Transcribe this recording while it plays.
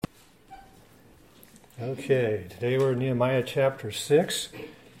Okay, today we're in Nehemiah chapter 6,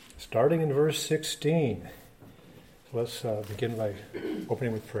 starting in verse 16. So let's begin by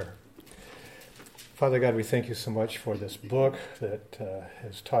opening with prayer. Father God, we thank you so much for this book that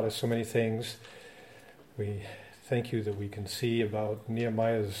has taught us so many things. We thank you that we can see about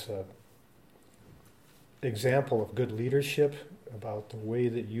Nehemiah's example of good leadership, about the way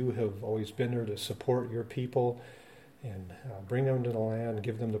that you have always been there to support your people and bring them to the land,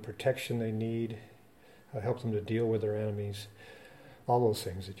 give them the protection they need, help them to deal with their enemies, all those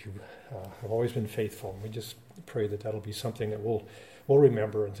things that you have always been faithful. And we just pray that that'll be something that we'll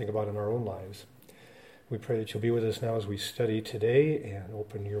remember and think about in our own lives. We pray that you'll be with us now as we study today and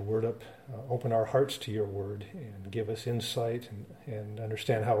open your word up, open our hearts to your word and give us insight and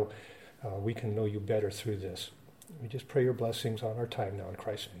understand how we can know you better through this. We just pray your blessings on our time now in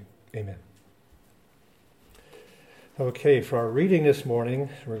Christ's name. Amen. Okay, for our reading this morning,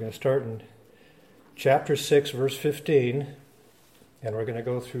 we're going to start in chapter 6, verse 15, and we're going to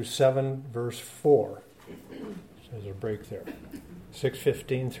go through 7, verse 4. So there's a break there.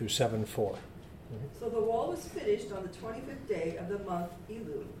 6:15 through 7:4. So the wall was finished on the 25th day of the month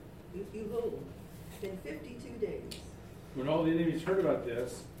Elul, in 52 days. When all the enemies heard about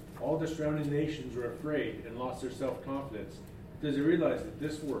this, all the surrounding nations were afraid and lost their self-confidence, because they realized that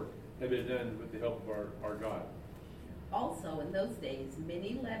this work had been done with the help of our God. Also, in those days,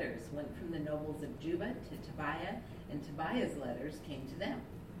 many letters went from the nobles of Judah to Tobiah, and Tobiah's letters came to them.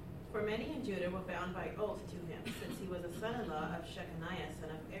 For many in Judah were bound by oath to him, since he was a son-in-law of Shechaniah, son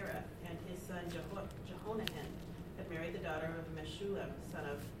of Erah, and his son Jehonahan had married the daughter of Meshullam, son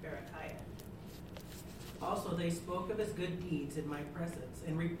of Berechiah. Also they spoke of his good deeds in my presence,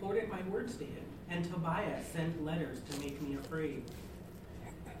 and reported my words to him, and Tobiah sent letters to make me afraid.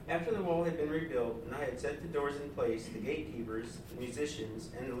 After the wall had been rebuilt, and I had set the doors in place, the gatekeepers, the musicians,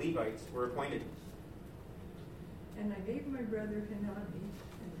 and the Levites were appointed. And I gave my brother Hanani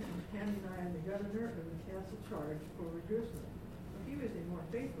and Hananiah the governor of the castle charge over Jerusalem. For he was a more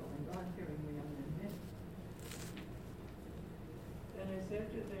faithful and God-fearing man than many. And I said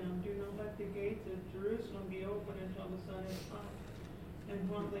to them, do not let the gates of Jerusalem be open until the sun is up. And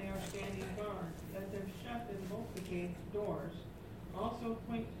while they are standing guard, let them shut in both the gate doors. Also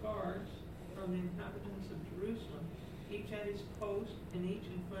appoint guards from the inhabitants of Jerusalem, each at his post, and each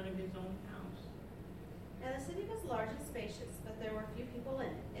in front of his own house. Now the city was large and spacious, but there were few people in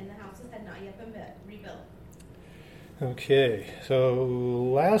it, and the houses had not yet been rebuilt. Okay, so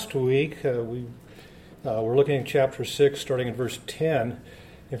last week we were looking at chapter 6, starting in verse 10.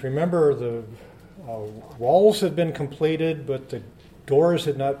 If you remember, the walls had been completed, but the doors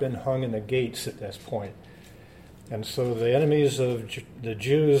had not been hung in the gates at this point. And so the enemies of the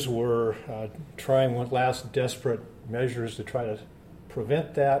Jews were trying one last desperate measures to try to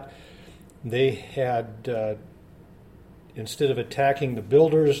prevent that. They had, instead of attacking the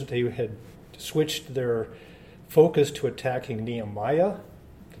builders, they had switched their focus to attacking Nehemiah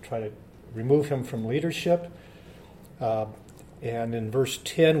to try to remove him from leadership. And in verse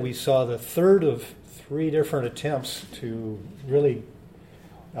 10, we saw the third of 3 different attempts to really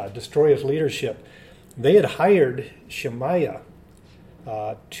destroy his leadership. They had hired Shemaiah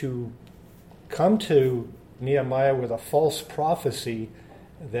to come to Nehemiah with a false prophecy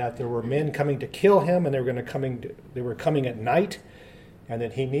that there were men coming to kill him, and they were coming at night, and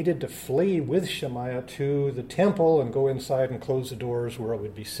that he needed to flee with Shemaiah to the temple and go inside and close the doors where it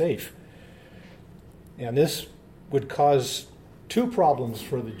would be safe. And this would cause 2 problems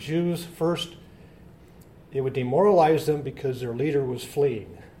for the Jews. First, it would demoralize them because their leader was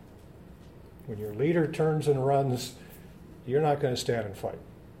fleeing. When your leader turns and runs, you're not going to stand and fight.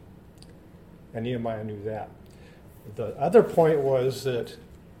 And Nehemiah knew that. The other point was that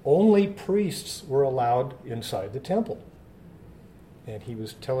only priests were allowed inside the temple. And he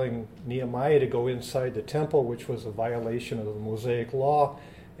was telling Nehemiah to go inside the temple, which was a violation of the Mosaic law,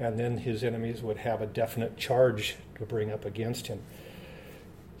 and then his enemies would have a definite charge to bring up against him.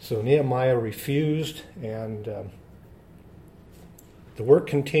 So Nehemiah refused, and the work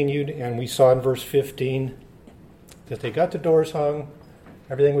continued, and we saw in verse 15 that they got the doors hung,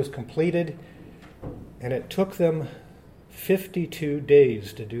 everything was completed, and it took them 52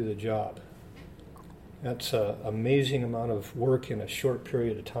 days to do the job. That's an amazing amount of work in a short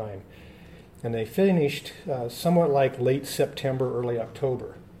period of time. And they finished somewhat like late September, early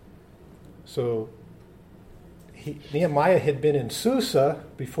October. So Nehemiah had been in Susa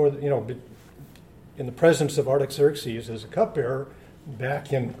before, in the presence of Artaxerxes as a cupbearer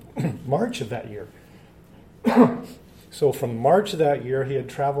back in March of that year. So from March of that year, he had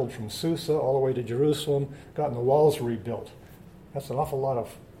traveled from Susa all the way to Jerusalem, gotten the walls rebuilt. That's an awful lot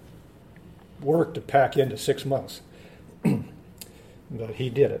of work to pack into 6 months. But he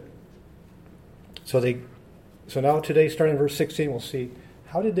did it. So now today, starting in verse 16, we'll see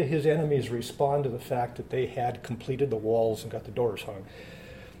how did his enemies respond to the fact that they had completed the walls and got the doors hung.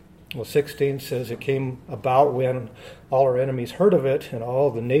 Well, 16 says, it came about when all our enemies heard of it and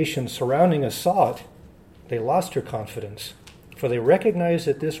all the nations surrounding us saw it, they lost their confidence, for they recognized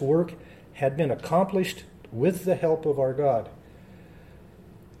that this work had been accomplished with the help of our God.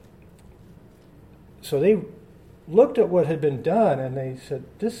 So they looked at what had been done and they said,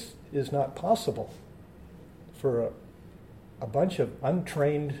 this is not possible for a bunch of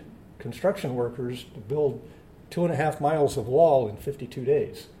untrained construction workers to build 2.5 miles of wall in 52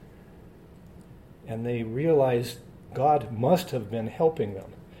 days. And they realized God must have been helping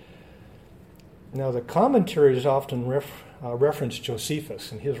them. Now, the commentaries often reference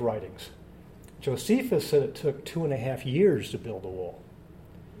Josephus in his writings. Josephus said it took 2.5 years to build a wall.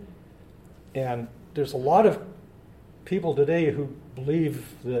 And there's a lot of people today who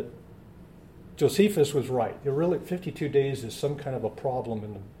believe that Josephus was right. Really, 52 days is some kind of a problem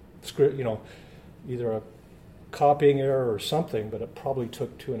in the script, either a copying error or something, but it probably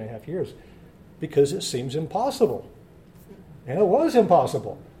took 2.5 years because it seems impossible. And it was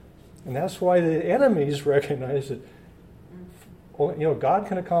impossible. And that's why the enemies recognized that God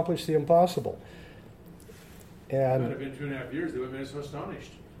can accomplish the impossible. And it would have been 2.5 years, they would have been so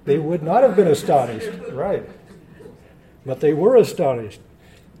astonished. They would not have been astonished, right? But they were astonished.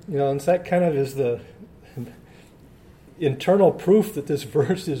 And that kind of is the internal proof that this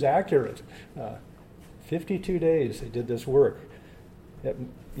verse is accurate. 52 days they did this work.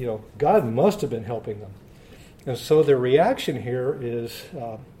 God must have been helping them. And so the reaction here is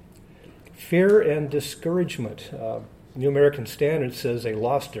fear and discouragement. New American Standard says they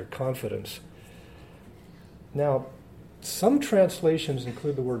lost their confidence. Now, some translations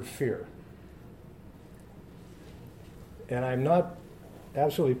include the word fear. And I'm not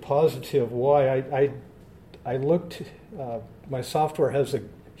absolutely positive why. I looked, my software has a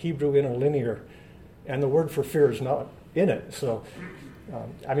Hebrew interlinear, and the word for fear is not in it. So,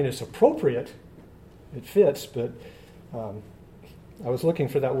 it's appropriate, it fits, but I was looking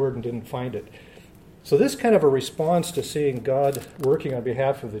for that word and didn't find it. So this kind of a response to seeing God working on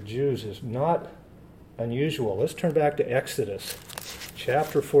behalf of the Jews is not unusual. Let's turn back to Exodus,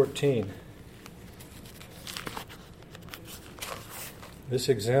 chapter 14. This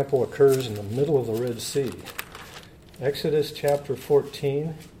example occurs in the middle of the Red Sea. Exodus chapter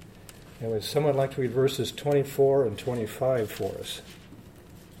 14. And would someone like to read verses 24 and 25 for us?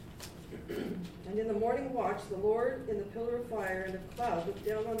 And in the morning watch, the Lord in the pillar of fire and of cloud looked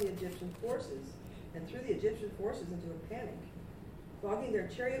down on the Egyptian forces and threw the Egyptian forces into a panic, clogging their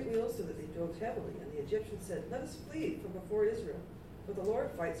chariot wheels so that they drove heavily. And the Egyptians said, "Let us flee from before Israel, for the Lord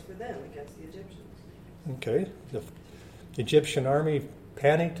fights for them against the Egyptians." Okay. The Egyptian army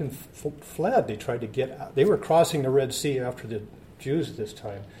panicked and fled. They tried to get out. They were crossing the Red Sea after the Jews at this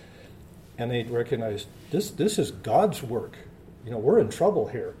time. And they recognized this is God's work. We're in trouble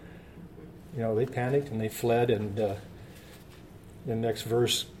here. They panicked and they fled. And in the next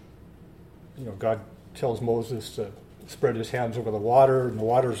verse, God tells Moses to spread his hands over the water, and the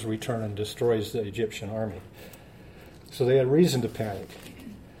waters return and destroys the Egyptian army. So they had reason to panic.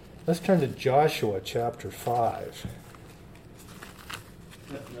 Let's turn to Joshua chapter 5.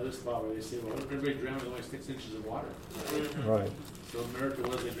 Another spot where they say, well, everybody drowned in only 6 inches of water. Right. So America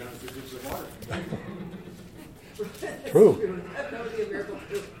was, they drowned in 6 inches of water. True. That would be a miracle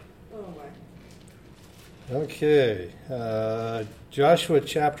too. Oh my. Okay. Joshua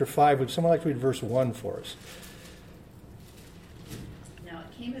chapter 5. Would someone like to read verse 1 for us? Now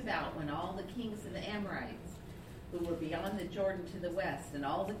it came about when all the kings of the Amorites who were beyond the Jordan to the west, and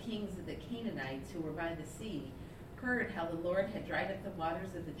all the kings of the Canaanites who were by the sea, heard how the Lord had dried up the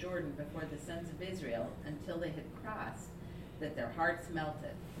waters of the Jordan before the sons of Israel until they had crossed, that their hearts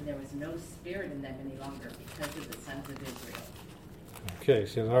melted, and there was no spirit in them any longer because of the sons of Israel. Okay,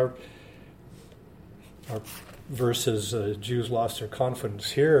 so our verses, Jews lost their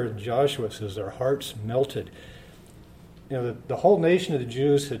confidence. Here, Joshua says their hearts melted. The whole nation of the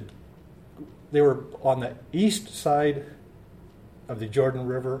Jews they were on the east side of the Jordan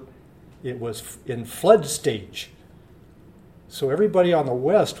River. It was in flood stage. So everybody on the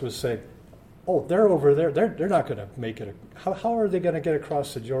west was saying, oh, they're over there. They're not going to make it. How are they going to get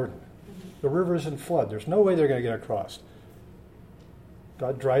across the Jordan? The river's in flood. There's no way they're going to get across.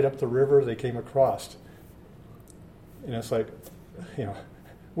 God dried up the river. They came across. And it's like,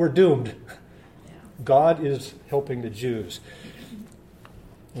 we're doomed. Yeah. God is helping the Jews.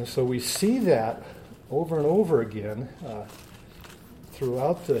 And so we see that over and over again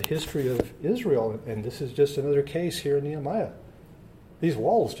throughout the history of Israel, and this is just another case here in Nehemiah. These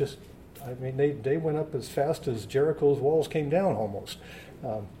walls they went up as fast as Jericho's walls came down almost.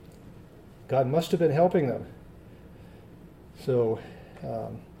 God must have been helping them. So,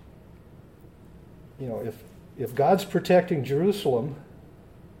 if God's protecting Jerusalem,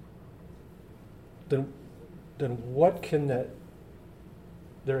 then what can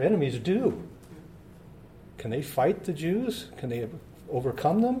their enemies do? Can they fight the Jews? Can they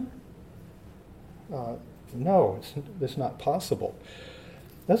overcome them? No, it's not possible.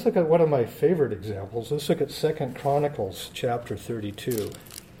 Let's look at one of my favorite examples. Let's look at 2 Chronicles chapter 32.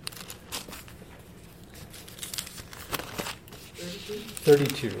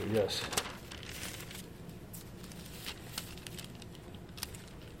 32, yes.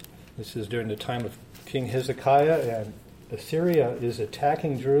 This is during the time of King Hezekiah, and Assyria is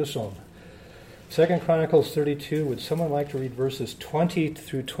attacking Jerusalem. 2 Chronicles 32, would someone like to read verses 20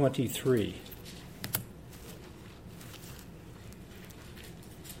 through 23?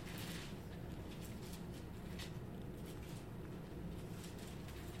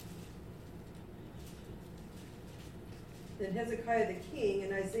 Then Hezekiah the king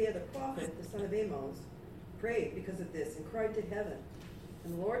and Isaiah the prophet, the son of Amos, prayed because of this and cried to heaven.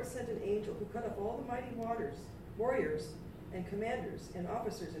 And the Lord sent an angel who cut off all the mighty warriors and commanders and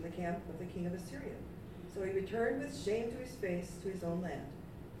officers in the camp of the king of Assyria. So he returned with shame to his face to his own land.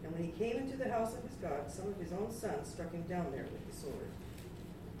 And when he came into the house of his God, some of his own sons struck him down there with the sword.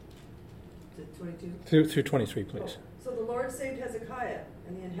 Is it 22? Through 23, please. So the Lord saved Hezekiah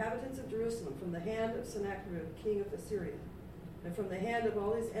and the inhabitants of Jerusalem from the hand of Sennacherib, king of Assyria, and from the hand of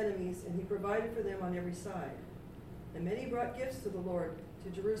all his enemies, and he provided for them on every side. And many brought gifts to the Lord to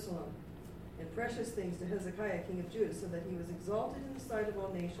Jerusalem, and precious things to Hezekiah, king of Judah, so that he was exalted in the sight of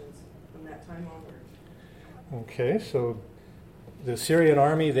all nations from that time onward. Okay, so the Syrian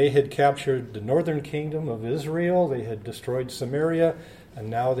army, they had captured the northern kingdom of Israel, they had destroyed Samaria, and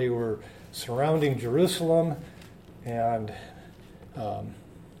now they were surrounding Jerusalem, and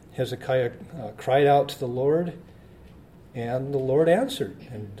Hezekiah cried out to the Lord, and the Lord answered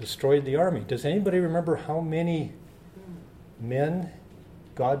and destroyed the army. Does anybody remember how many men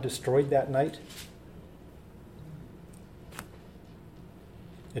God destroyed that night?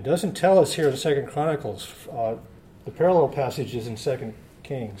 It doesn't tell us here in 2 Chronicles. The parallel passage is in 2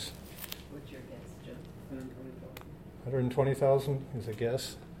 Kings. What's your guess, Joe? 120,000 is a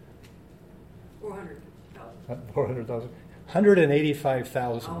guess. 400,000. 400,000.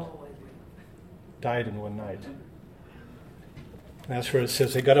 185,000 Oh, died in one night. And that's where it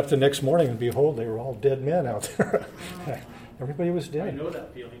says they got up the next morning and behold, they were all dead men out there. Everybody was dead. I know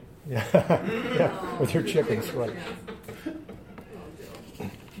that feeling. Yeah, yeah, with your chickens, right.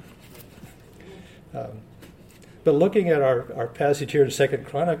 But looking at our passage here in 2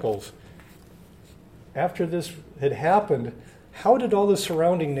 Chronicles, after this had happened, how did all the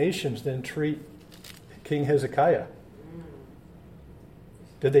surrounding nations then treat King Hezekiah?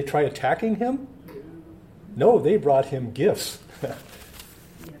 Did they try attacking him? No, they brought him gifts. Yeah,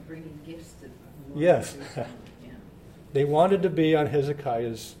 bringing gifts to the Lord. Yes. Yeah. They wanted to be on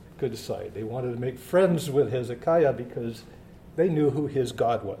Hezekiah's good side. They wanted to make friends with Hezekiah because they knew who his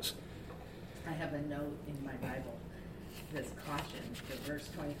God was. I have a note in my Bible that's caution to verse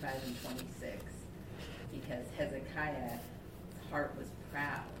 25 and 26, because Hezekiah's heart was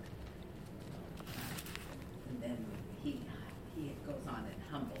proud. And then he goes on and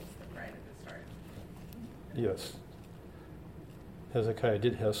humbles the pride of his heart. Yes. Hezekiah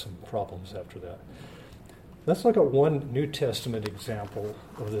did have some problems after that. Let's look at one New Testament example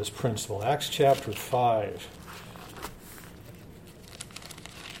of this principle. Acts chapter 5.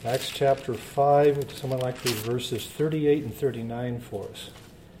 Acts chapter 5, would someone like to read verses 38 and 39 for us?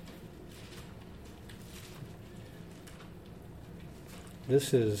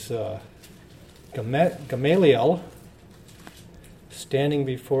 This is Gamaliel standing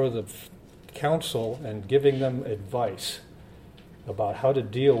before the council and giving them advice about how to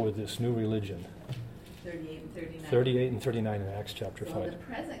deal with this new religion. 38 and 39. 38 and 39 in Acts chapter 5. So in the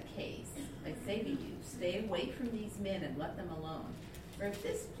present case, I say to you, stay away from these men and let them alone. For if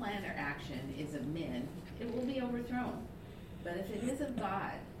this plan or action is of men, it will be overthrown. But if it is of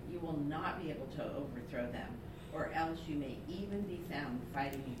God, you will not be able to overthrow them, or else you may even be found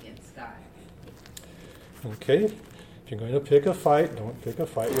fighting against God. Okay, if you're going to pick a fight, don't pick a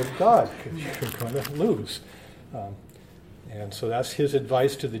fight with God, because you're going to lose. And so that's his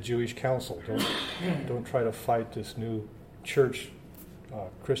advice to the Jewish council. Don't try to fight this new church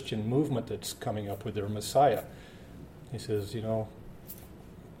Christian movement that's coming up with their Messiah. He says,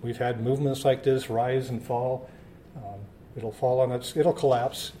 we've had movements like this rise and fall. It'll fall on its, it'll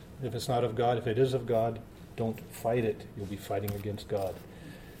collapse if it's not of God. If it is of God, don't fight it. You'll be fighting against God.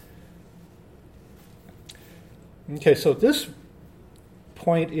 Okay, so at this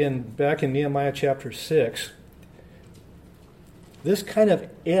point back in Nehemiah chapter 6, this kind of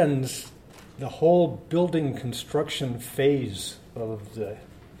ends the whole building construction phase of the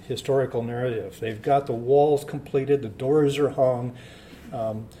historical narrative. They've got the walls completed, the doors are hung.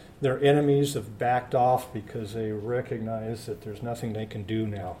 Their enemies have backed off because they recognize that there's nothing they can do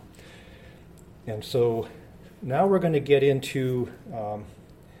now. And so now we're going to get into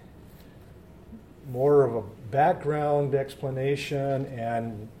more of a background explanation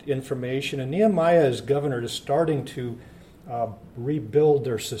and information. And Nehemiah, as governor, is starting to rebuild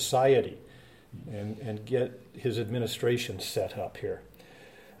their society and get his administration set up here.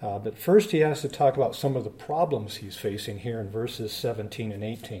 But first he has to talk about some of the problems he's facing here in verses 17 and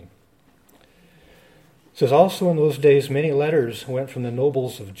 18. It says, also in those days many letters went from the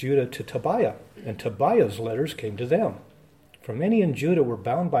nobles of Judah to Tobiah, and Tobiah's letters came to them. For many in Judah were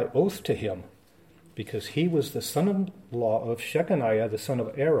bound by oath to him, because he was the son-in-law of Shechaniah, the son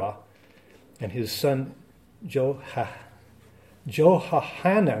of Erah, and his son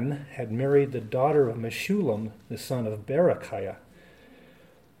Johanan had married the daughter of Meshullam, the son of Berechiah.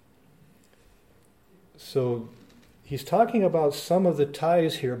 So he's talking about some of the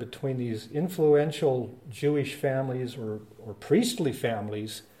ties here between these influential Jewish families or priestly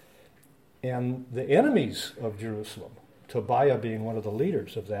families and the enemies of Jerusalem, Tobiah being one of the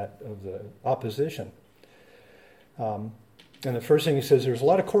leaders of the opposition. And the first thing he says, there's a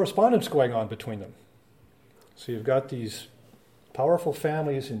lot of correspondence going on between them. So you've got these powerful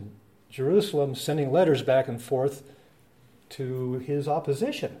families in Jerusalem sending letters back and forth to his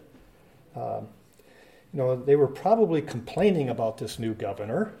opposition. They were probably complaining about this new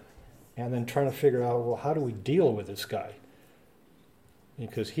governor and then trying to figure out, well, how do we deal with this guy?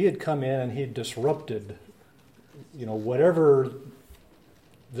 Because he had come in and he had disrupted, whatever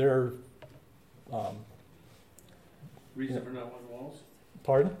their... reason for not wanting walls?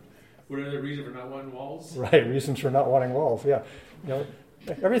 Pardon? What are the reasons for not wanting walls? Right, reasons for not wanting walls, yeah.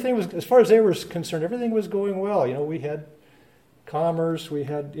 Everything was, as far as they were concerned, everything was going well. We had commerce, we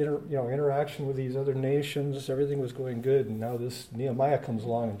had interaction with these other nations, everything was going good, and now this Nehemiah comes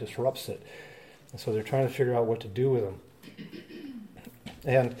along and disrupts it. And so they're trying to figure out what to do with him.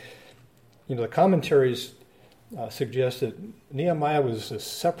 And the commentaries suggest that Nehemiah was a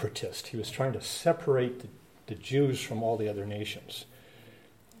separatist. He was trying to separate the Jews from all the other nations.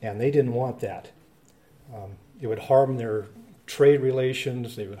 And they didn't want that. It would harm their trade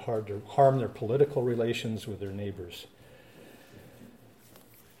relations, they would harm their political relations with their neighbors.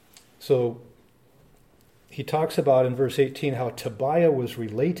 So he talks about in verse 18 how Tobiah was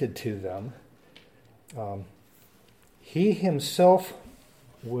related to them. He himself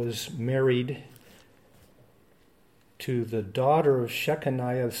was married to the daughter of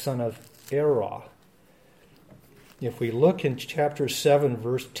Shechaniah, son of Erah. If we look in chapter 7,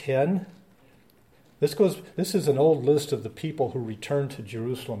 verse 10, this is an old list of the people who returned to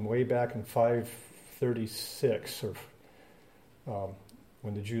Jerusalem way back in 536, or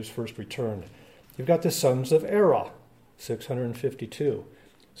when the Jews first returned. You've got the sons of Erah, 652.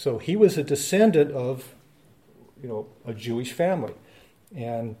 So he was a descendant of, a Jewish family.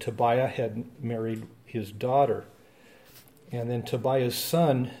 And Tobiah had married his daughter. And then Tobiah's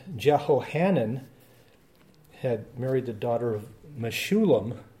son, Jehohanan, had married the daughter of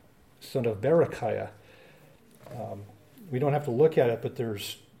Meshullam, son of Berechiah. We don't have to look at it, but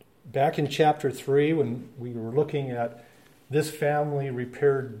there's, back in chapter 3, when we were looking at this family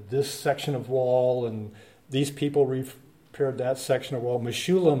repaired this section of wall, and these people repaired that section of wall.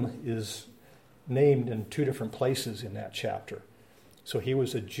 Meshullam is named in 2 different places in that chapter. So he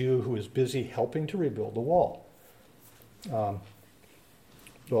was a Jew who was busy helping to rebuild the wall.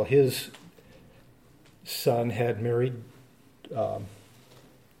 His son had married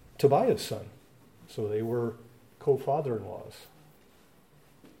Tobiah's son. So they were co-father-in-laws.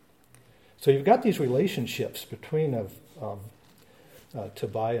 So you've got these relationships between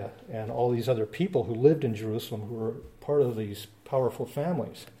Tobiah and all these other people who lived in Jerusalem who were part of these powerful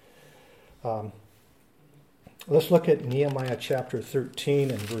families. Let's look at Nehemiah chapter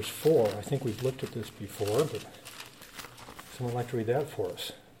 13 and verse 4. I think we've looked at this before, but someone would like to read that for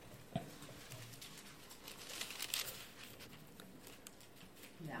us.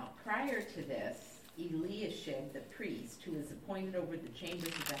 Now, prior to this, Eliashib the priest, who was appointed over the chambers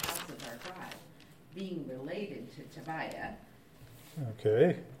of the house of our God, being related to Tobiah.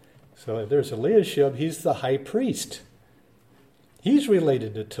 Okay, so if there's Eliashib, he's the high priest. He's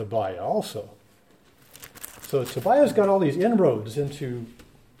related to Tobiah also. So Tobiah's got all these inroads into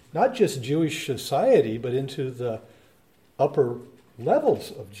not just Jewish society, but into the upper levels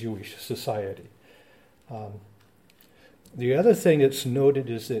of Jewish society. The other thing that's noted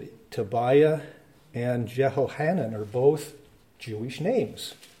is that Tobiah and Jehohanan are both Jewish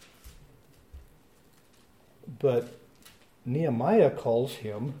names. But Nehemiah calls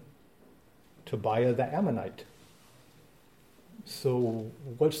him Tobiah the Ammonite. So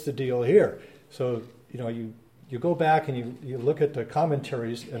what's the deal here? So, you go back and you look at the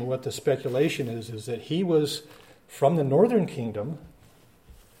commentaries, and what the speculation is that he was from the northern kingdom,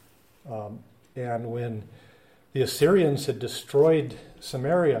 and when the Assyrians had destroyed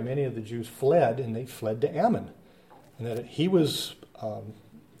Samaria, many of the Jews fled, and they fled to Ammon. And that he was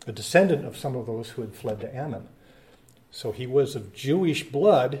a descendant of some of those who had fled to Ammon. So he was of Jewish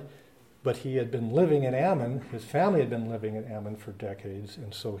blood, but he had been living in Ammon. His family had been living in Ammon for decades,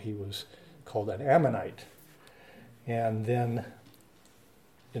 and so he was called an Ammonite. And then,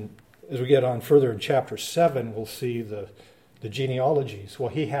 as we get on further in chapter 7, we'll see the genealogies. Well,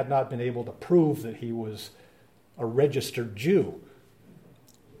 he had not been able to prove that he was a registered Jew.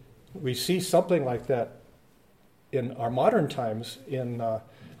 We see something like that in our modern times in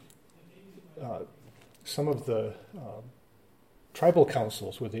some of the tribal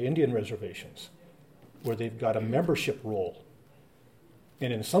councils with the Indian reservations, where they've got a membership roll.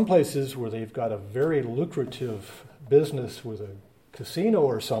 And in some places where they've got a very lucrative business with a casino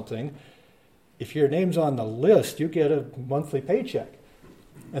or something, if your name's on the list, you get a monthly paycheck.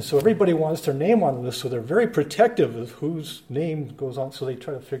 And so everybody wants their name on the list, so they're very protective of whose name goes on, so they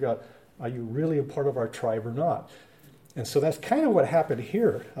try to figure out, are you really a part of our tribe or not? And so that's kind of what happened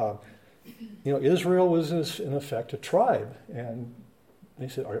here. Israel was, in effect, a tribe. And they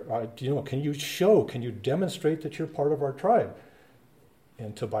said, can you demonstrate that you're part of our tribe?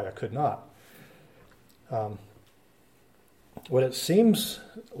 And Tobiah could not. What it seems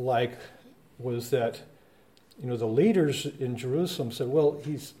like was that, the leaders in Jerusalem said, well,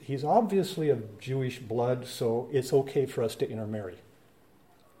 he's obviously of Jewish blood, so it's okay for us to intermarry,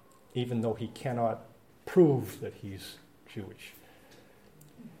 even though he cannot prove that he's Jewish.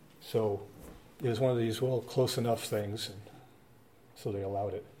 So it was one of these, close enough things, and so they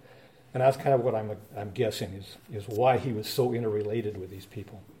allowed it. And that's kind of what I'm guessing is why he was so interrelated with these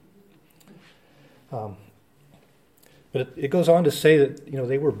people. But it goes on to say that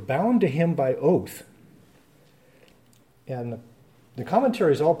they were bound to him by oath. And the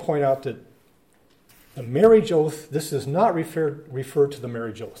commentaries all point out that the marriage oath, this does not refer to the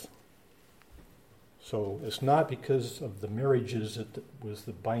marriage oath. So it's not because of the marriages that was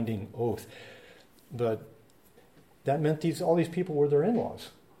the binding oath. But that meant all these people were their in-laws.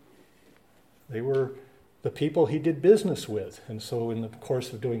 They were the people he did business with. And so in the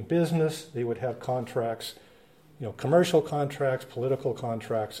course of doing business, they would have contracts, commercial contracts, political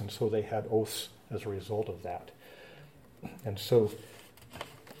contracts, and so they had oaths as a result of that. And so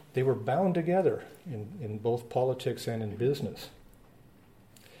they were bound together in both politics and in business.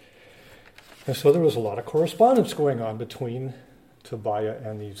 And so there was a lot of correspondence going on between Tobiah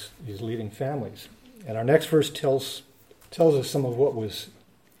and these leading families. And our next verse tells us some of what was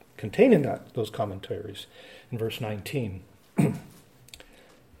contained in those commentaries in verse 19. It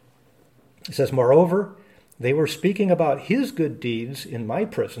says, "Moreover, they were speaking about his good deeds in my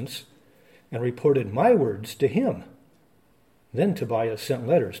presence and reported my words to him. Then Tobiah sent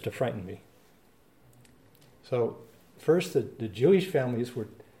letters to frighten me." So first, the Jewish families were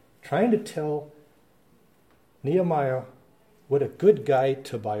trying to tell Nehemiah what a good guy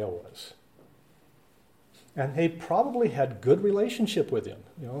Tobiah was. And they probably had good relationship with him.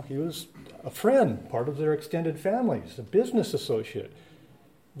 He was a friend, part of their extended families, a business associate.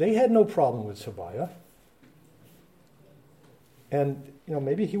 They had no problem with Tobiah. And,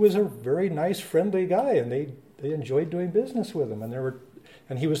 maybe he was a very nice, friendly guy, and they enjoyed doing business with him.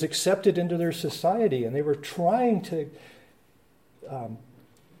 And he was accepted into their society, and they were trying to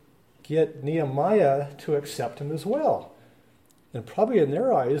get Nehemiah to accept him as well. And probably in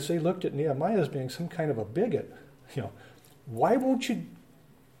their eyes, they looked at Nehemiah as being some kind of a bigot. Why won't you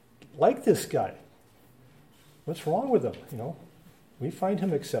like this guy? What's wrong with him? We find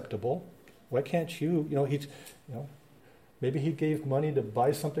him acceptable. Why can't you? Maybe he gave money to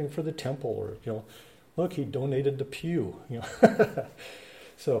buy something for the temple, or look, he donated to Pew.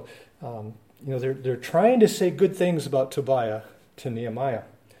 So they're trying to say good things about Tobiah to Nehemiah.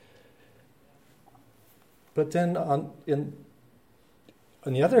 But then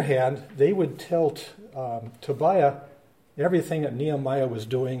on the other hand, they would tell Tobiah everything that Nehemiah was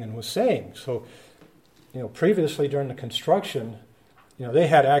doing and was saying. So, previously during the construction, they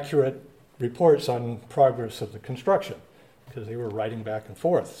had accurate reports on progress of the construction because they were writing back and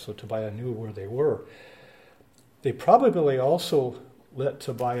forth, so Tobiah knew where they were. They probably also let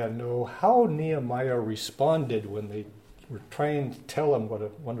Tobiah know how Nehemiah responded when they were trying to tell him what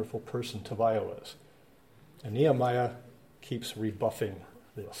a wonderful person Tobiah was. And Nehemiah keeps rebuffing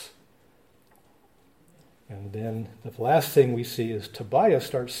this. And then the last thing we see is Tobiah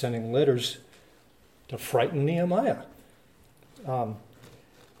starts sending letters to frighten Nehemiah. Now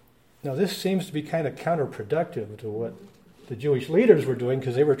this seems to be kind of counterproductive to what the Jewish leaders were doing,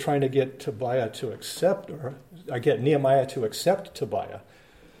 because they were trying to get Tobiah to accept, or get Nehemiah to accept Tobiah.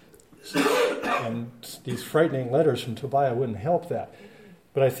 And these frightening letters from Tobiah wouldn't help that.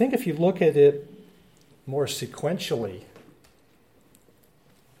 But I think if you look at it more sequentially,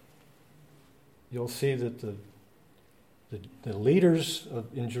 you'll see that the leaders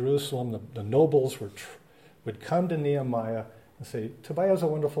in Jerusalem, the nobles, would come to Nehemiah and say, Tobiah's a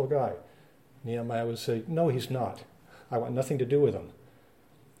wonderful guy. Nehemiah would say, no, he's not. I want nothing to do with him.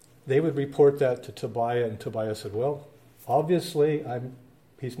 They would report that to Tobiah, and Tobiah said, well, obviously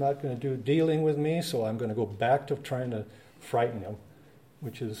he's not going to do dealing with me, so I'm going to go back to trying to frighten him,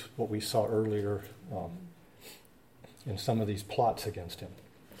 which is what we saw earlier in some of these plots against him.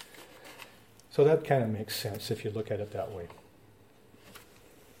 So that kind of makes sense if you look at it that way.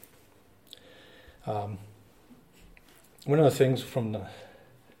 One of the things from the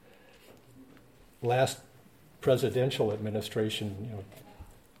last presidential administration,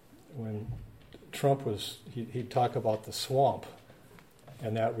 when Trump was, he'd talk about the swamp,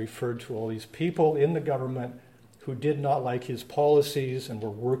 and that referred to all these people in the government who did not like his policies and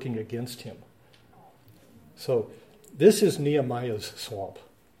were working against him. So this is Nehemiah's swamp.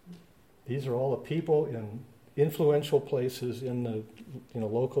 These are all the people in influential places in the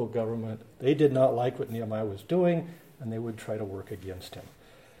local government. They did not like what Nehemiah was doing, and they would try to work against him.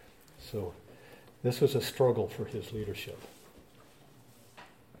 So this was a struggle for his leadership.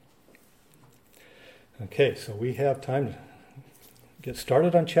 Okay, so we have time to get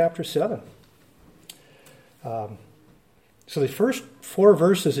started on chapter 7. So the first 4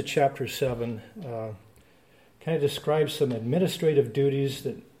 verses of chapter 7 kind of describe some administrative duties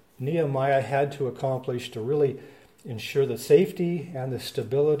that Nehemiah had to accomplish to really ensure the safety and the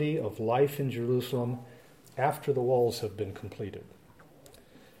stability of life in Jerusalem after the walls have been completed.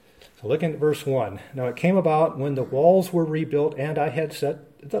 So looking at verse 1. Now it came about when the walls were rebuilt and I had set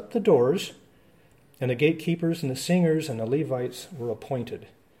up the doors, and the gatekeepers and the singers and the Levites were appointed.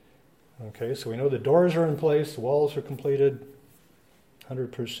 Okay, so we know the doors are in place, the walls are completed,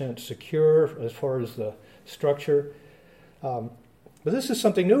 100% secure as far as the structure. But this is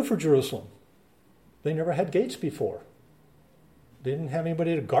something new for Jerusalem. They never had gates before. They didn't have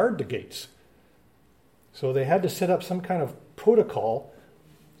anybody to guard the gates. So they had to set up some kind of protocol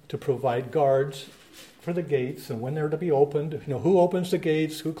to provide guards for the gates and when they're to be opened. Who opens the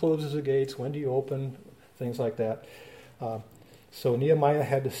gates, who closes the gates, when do you open, things like that. So Nehemiah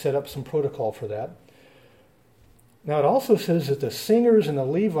had to set up some protocol for that. Now it also says that the singers and the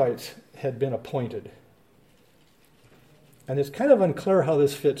Levites had been appointed. And it's kind of unclear how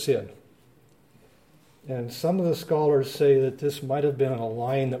this fits in. And some of the scholars say that this might have been a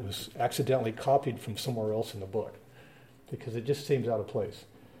line that was accidentally copied from somewhere else in the book, because it just seems out of place.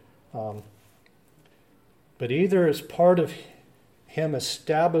 But either it's part of him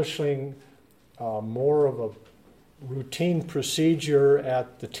establishing more of a routine procedure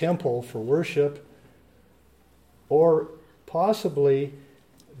at the temple for worship, or possibly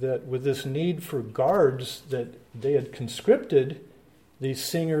that with this need for guards that they had conscripted these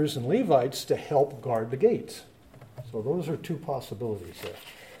singers and Levites to help guard the gates. So those are 2 possibilities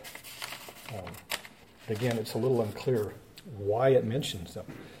there. Again, it's a little unclear why it mentions them.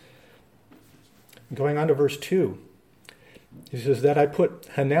 Going on to verse 2, he says, that I put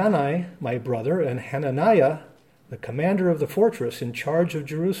Hanani, my brother, and Hananiah, the commander of the fortress, in charge of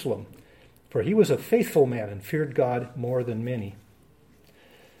Jerusalem, for he was a faithful man and feared God more than many.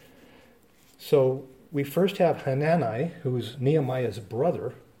 So we first have Hanani, who's Nehemiah's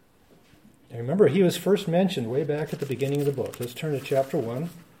brother. And remember, he was first mentioned way back at the beginning of the book. Let's turn to chapter 1.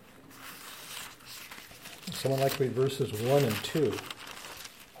 Someone like to read verses 1 and 2.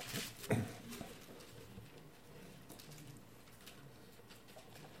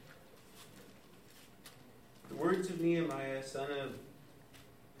 The words of Nehemiah, son of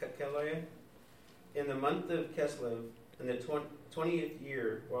Kekeliah, in the month of Kislev, in the 20th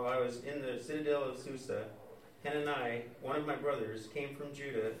year, while I was in the citadel of Susa, Hanani, one of my brothers, came from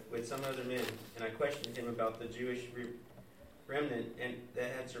Judah with some other men, and I questioned him about the Jewish remnant and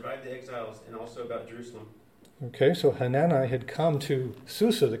that had survived the exiles, and also about Jerusalem. Okay, so Hanani had come to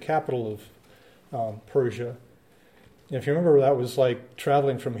Susa, the capital of Persia. And if you remember, that was like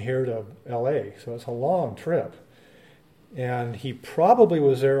traveling from here to L.A., so it's a long trip. And he probably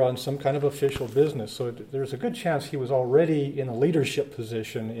was there on some kind of official business, so there's a good chance he was already in a leadership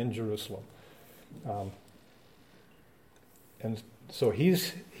position in Jerusalem. And so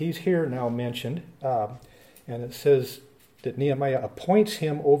he's here now mentioned, and it says that Nehemiah appoints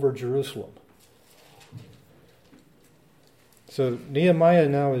him over Jerusalem. So Nehemiah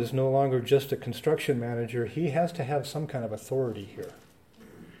now is no longer just a construction manager. He has to have some kind of authority here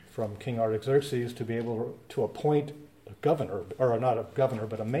from King Artaxerxes to be able to appoint a governor, or not a governor,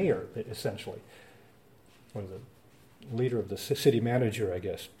 but a mayor, essentially, or the leader of the city manager, I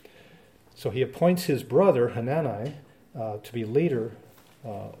guess. So he appoints his brother, Hanani, to be leader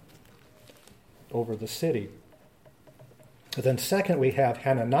over the city. And then second, we have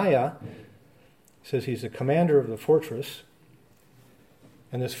Hananiah. It says he's the commander of the fortress.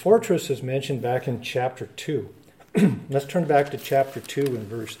 And this fortress is mentioned back in chapter 2. Let's turn back to chapter 2 and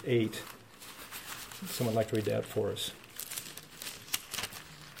verse 8. Someone like to read that for us.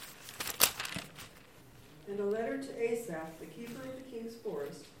 And a letter to Asaph, the keeper of the king's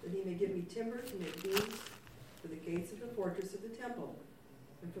forest, that he may give me timber to make beams for the gates of the fortress of the temple,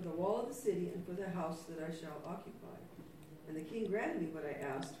 and for the wall of the city, and for the house that I shall occupy. And the king granted me what I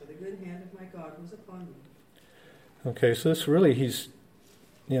asked, for the good hand of my God was upon me. Okay, so this really,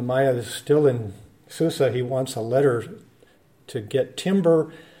 Nehemiah is still in Susa. He wants a letter to get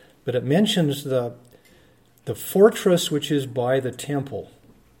timber, but it mentions the fortress which is by the temple.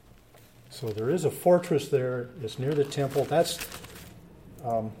 So there is a fortress there. It's near the temple. That's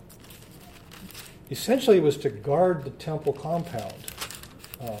essentially it was to guard the temple compound.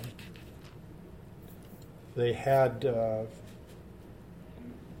 They had a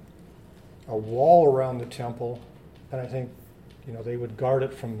wall around the temple, and I think they would guard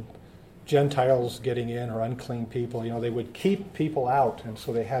it from Gentiles getting in or unclean people. They would keep people out, and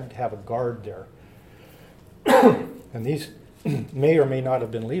so they had to have a guard there. And these may or may not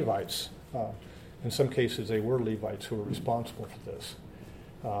have been Levites. In some cases, they were Levites who were responsible for this.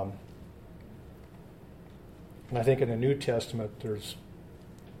 And I think in the New Testament,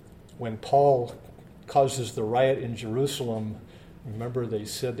 when Paul causes the riot in Jerusalem, remember they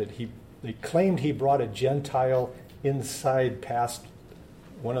said that they claimed he brought a Gentile inside past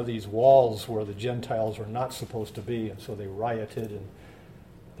one of these walls where the Gentiles were not supposed to be, and so they rioted, and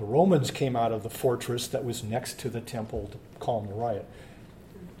the Romans came out of the fortress that was next to the temple to calm the riot.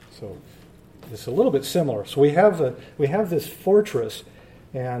 So it's a little bit similar. So we have this fortress,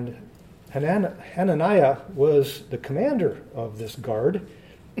 and Hananiah was the commander of this guard.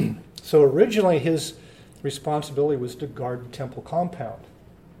 So originally his responsibility was to guard the temple compound.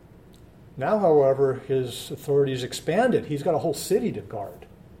 Now, however, his authority is expanded. He's got a whole city to guard.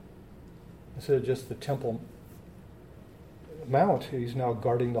 Instead of just the temple mount, he's now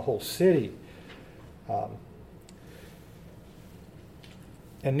guarding the whole city.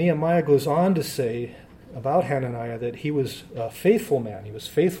 And Nehemiah goes on to say about Hananiah that he was a faithful man. He was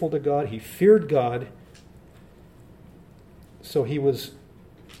faithful to God. He feared God. So he was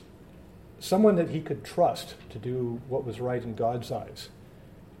someone that he could trust to do what was right in God's eyes.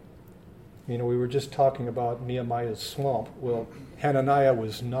 We were just talking about Nehemiah's swamp. Well, Hananiah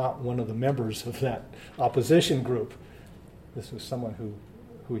was not one of the members of that opposition group. This was someone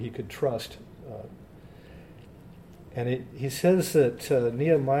who he could trust. And he says that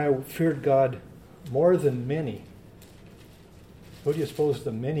Nehemiah feared God more than many. Who do you suppose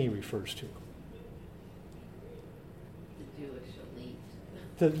the many refers to? The Jewish elite.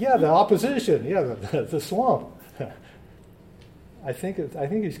 The opposition. Yeah, the swamp. I think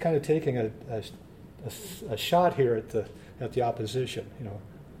he's kind of taking a shot here at the opposition.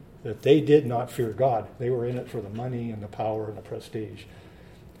 That they did not fear God. They were in it for the money and the power and the prestige.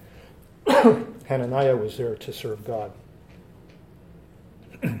 Hananiah was there to serve God.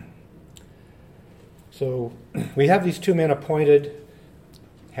 So we have these two men appointed.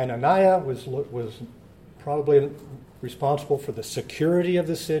 Hananiah was probably responsible for the security of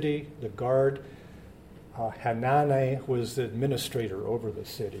the city, the guard. Hanani was the administrator over the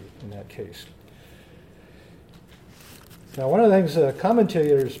city in that case. Now, one of the things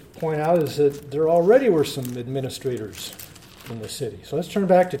commentators point out is that there already were some administrators in the city. So let's turn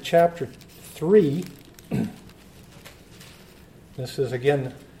back to chapter 3. This is,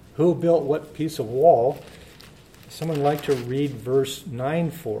 again, who built what piece of wall. Someone like to read verse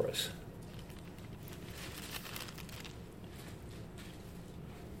 9 for us.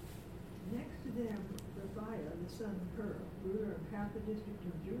 Next to them, Rabiah, the son of Hur, ruler of half the district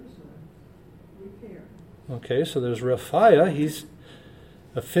of Jerusalem, repaired. Okay, so there's Rephaiah. He's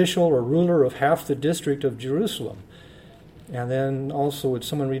official or ruler of half the district of Jerusalem. And then also, would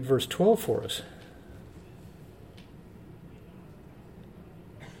someone read verse 12 for us?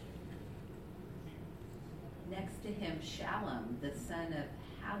 Next to him, Shallum, the son of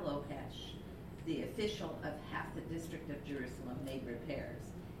Halohesh, the official of half the district of Jerusalem, made repairs,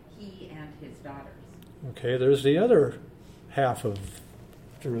 he and his daughters. Okay, there's the other half of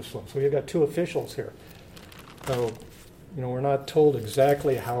Jerusalem. So you've got two officials here. So, we're not told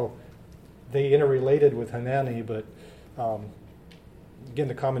exactly how they interrelated with Hanani, but again,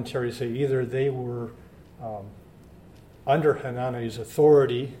 the commentaries say either they were under Hanani's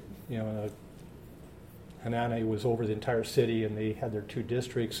authority, Hanani was over the entire city and they had their two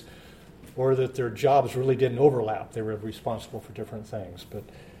districts, or that their jobs really didn't overlap. They were responsible for different things. But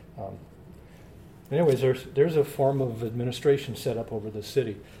anyways, there's a form of administration set up over the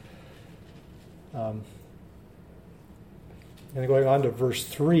city. And going on to verse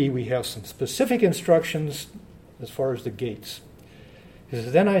 3, we have some specific instructions as far as the gates. He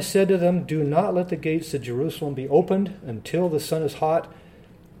says, "Then I said to them, do not let the gates of Jerusalem be opened until the sun is hot,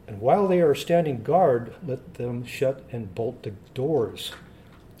 and while they are standing guard, let them shut and bolt the doors.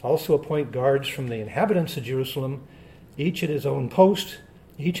 Also appoint guards from the inhabitants of Jerusalem, each at his own post,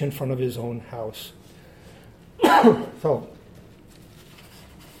 each in front of his own house." So,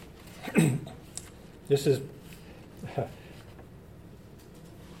 this is...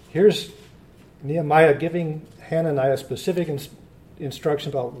 Here's Nehemiah giving Hananiah specific instruction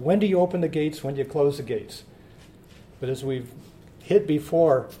about when do you open the gates, when do you close the gates. But as we've hit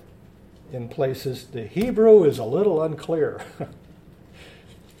before in places, the Hebrew is a little unclear.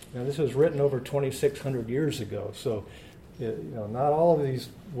 Now, this was written over 2,600 years ago, so not all of these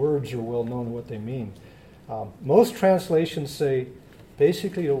words are well known what they mean. Most translations say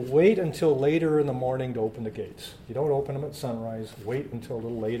basically to wait until later in the morning to open the gates. You don't open them at sunrise. Wait until a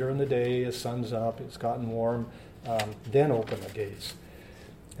little later in the day, as sun's up, it's gotten warm, then open the gates.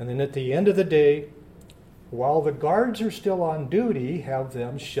 And then at the end of the day, while the guards are still on duty, have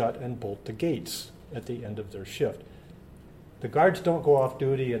them shut and bolt the gates at the end of their shift. The guards don't go off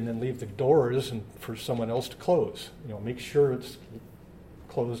duty and then leave the doors and for someone else to close. Make sure it's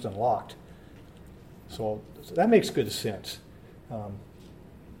closed and locked. So that makes good sense.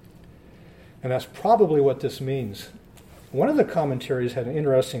 And that's probably what this means. One of the commentaries had an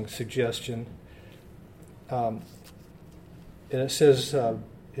interesting suggestion. And it says,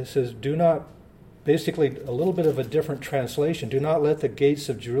 do not, basically a little bit of a different translation, do not let the gates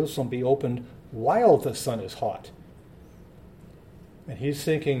of Jerusalem be opened while the sun is hot. And he's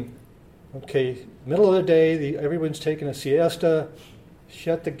thinking, okay, middle of the day, everyone's taking a siesta,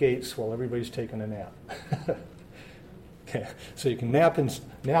 shut the gates while everybody's taking a nap. Okay, so you can nap in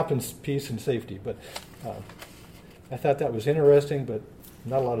peace and safety. But I thought that was interesting, but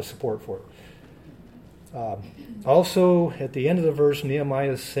not a lot of support for it. Also, at the end of the verse,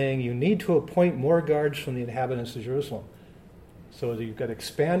 Nehemiah is saying you need to appoint more guards from the inhabitants of Jerusalem. So you've got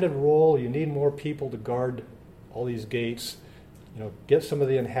expanded role. You need more people to guard all these gates. Get some of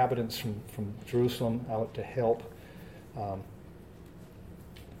the inhabitants from Jerusalem out to help.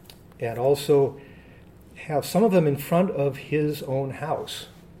 And also have some of them in front of his own house.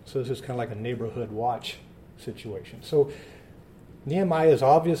 So this is kind of like a neighborhood watch situation. So Nehemiah is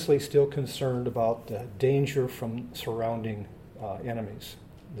obviously still concerned about the danger from surrounding enemies,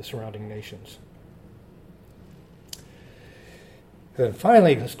 the surrounding nations. And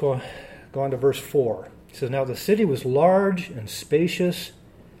finally, let's go on to verse 4. He says, "Now the city was large and spacious,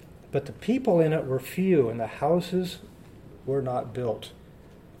 but the people in it were few, and the houses were not built."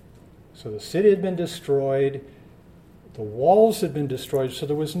 So the city had been destroyed, the walls had been destroyed, so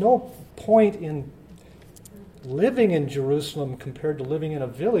there was no point in living in Jerusalem compared to living in a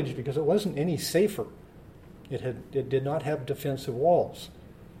village because it wasn't any safer. It did not have defensive walls.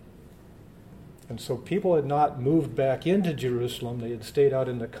 And so people had not moved back into Jerusalem. They had stayed out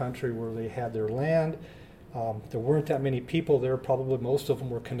in the country where they had their land. There weren't that many people there. Probably most of them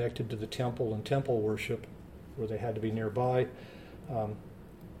were connected to the temple and temple worship where they had to be nearby.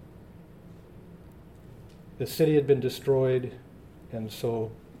 The city had been destroyed, and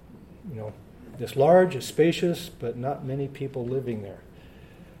so, it's large, it's spacious, but not many people living there.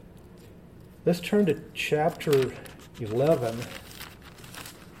 Let's turn to chapter 11,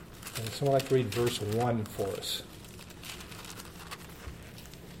 and someone like to read verse 1 for us.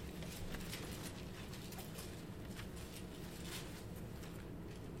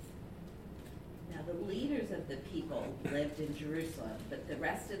 Now the leaders of the people lived in Jerusalem, but the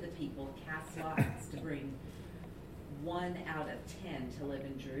rest of the people cast lots to bring 1 out of 10 to live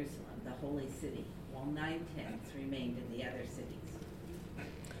in Jerusalem, the holy city, while 9/10 remained in the other cities.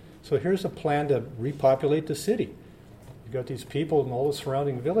 So here's a plan to repopulate the city. You've got these people in all the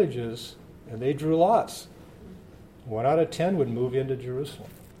surrounding villages, and they drew lots. 1 out of 10 would move into Jerusalem.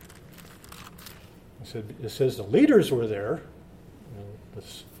 It says the leaders were there,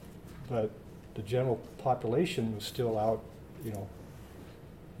 but the general population was still out,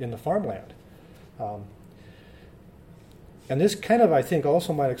 in the farmland. And this kind of, I think,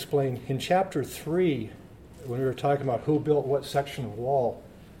 also might explain, in chapter 3, when we were talking about who built what section of wall,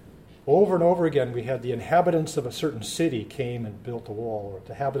 over and over again we had the inhabitants of a certain city came and built the wall, or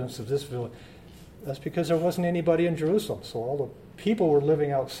the inhabitants of this village. That's because there wasn't anybody in Jerusalem. So all the people were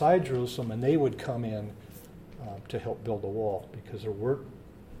living outside Jerusalem, and they would come in to help build the wall, because there weren't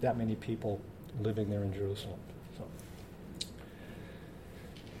that many people living there in Jerusalem. So.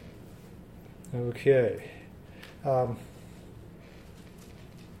 Okay. I'm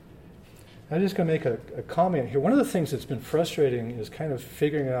just going to make a comment here. One of the things that's been frustrating is kind of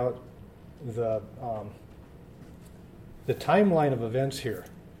figuring out the timeline of events here.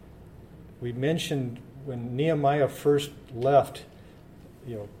 We mentioned when Nehemiah first left,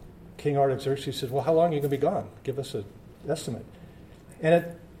 King Artaxerxes said, well, how long are you going to be gone? Give us an estimate.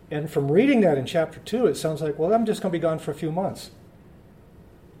 And from reading that in chapter 2, it sounds like, well, I'm just going to be gone for a few months.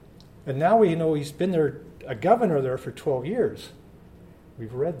 And now we know he's been there, a governor there for 12 years.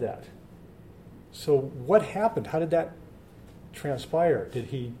 We've read that. So what happened? How did that transpire? Did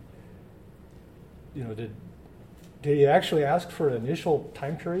he, did he actually ask for an initial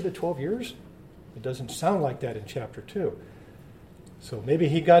time period of 12 years? It doesn't sound like that in chapter 2. So maybe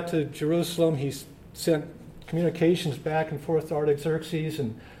he got to Jerusalem, he sent communications back and forth to Artaxerxes,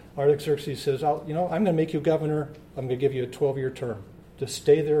 and Artaxerxes says, I'm going to make you governor, I'm going to give you a 12-year term. Just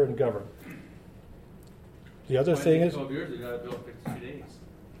stay there and govern. The other thing is... 12 years, they got it built in 52 days.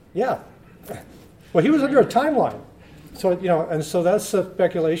 Yeah. Well, he was under a timeline. So, and so that's the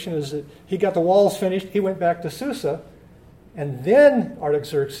speculation, is that he got the walls finished, he went back to Susa, and then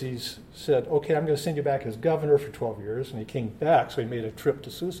Artaxerxes said, okay, I'm going to send you back as governor for 12 years, and he came back, so he made a trip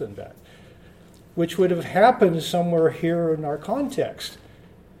to Susa and back, which would have happened somewhere here in our context.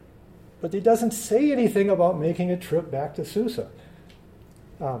 But he doesn't say anything about making a trip back to Susa.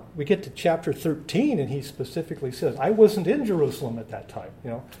 We get to chapter 13, and he specifically says, I wasn't in Jerusalem at that time.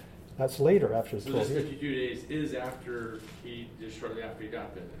 That's later, after the 12 years. So years. this 52 days is after just shortly after he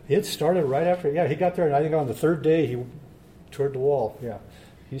got there. It started right after, he got there, and I think on the third day he toured the wall. Yeah,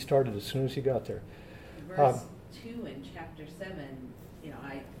 he started as soon as he got there. Verse 2 in chapter 7,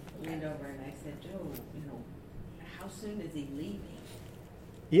 I leaned over and I said, Joe, how soon is he leaving?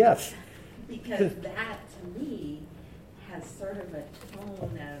 Yes. Because that, to me, has sort of a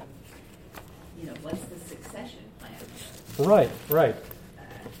tone of, what's the succession plan? Right.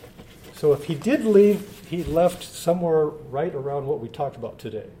 So if he did leave, he left somewhere right around what we talked about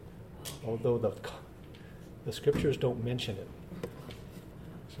today, although the scriptures don't mention it.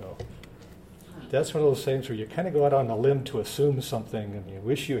 So that's one of those things where you kind of go out on a limb to assume something, and you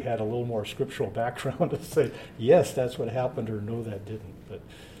wish you had a little more scriptural background to say, yes, that's what happened, or no, that didn't. But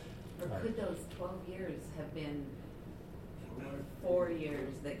or could those 12 years have been 4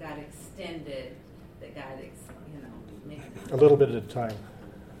 years that got extended, that got, maybe a little bit at a time.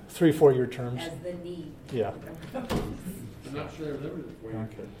 3-4 year terms. As the need. Yeah. I'm not sure they're limited for you.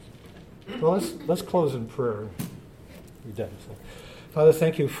 Okay. Well, let's close in prayer. We're done. So, Father,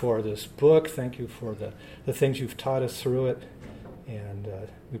 thank you for this book. Thank you for the things you've taught us through it. And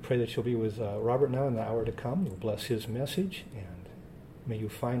we pray that you'll be with Robert now in the hour to come. You'll bless his message. And may you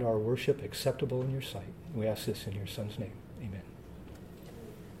find our worship acceptable in your sight. We ask this in your Son's name.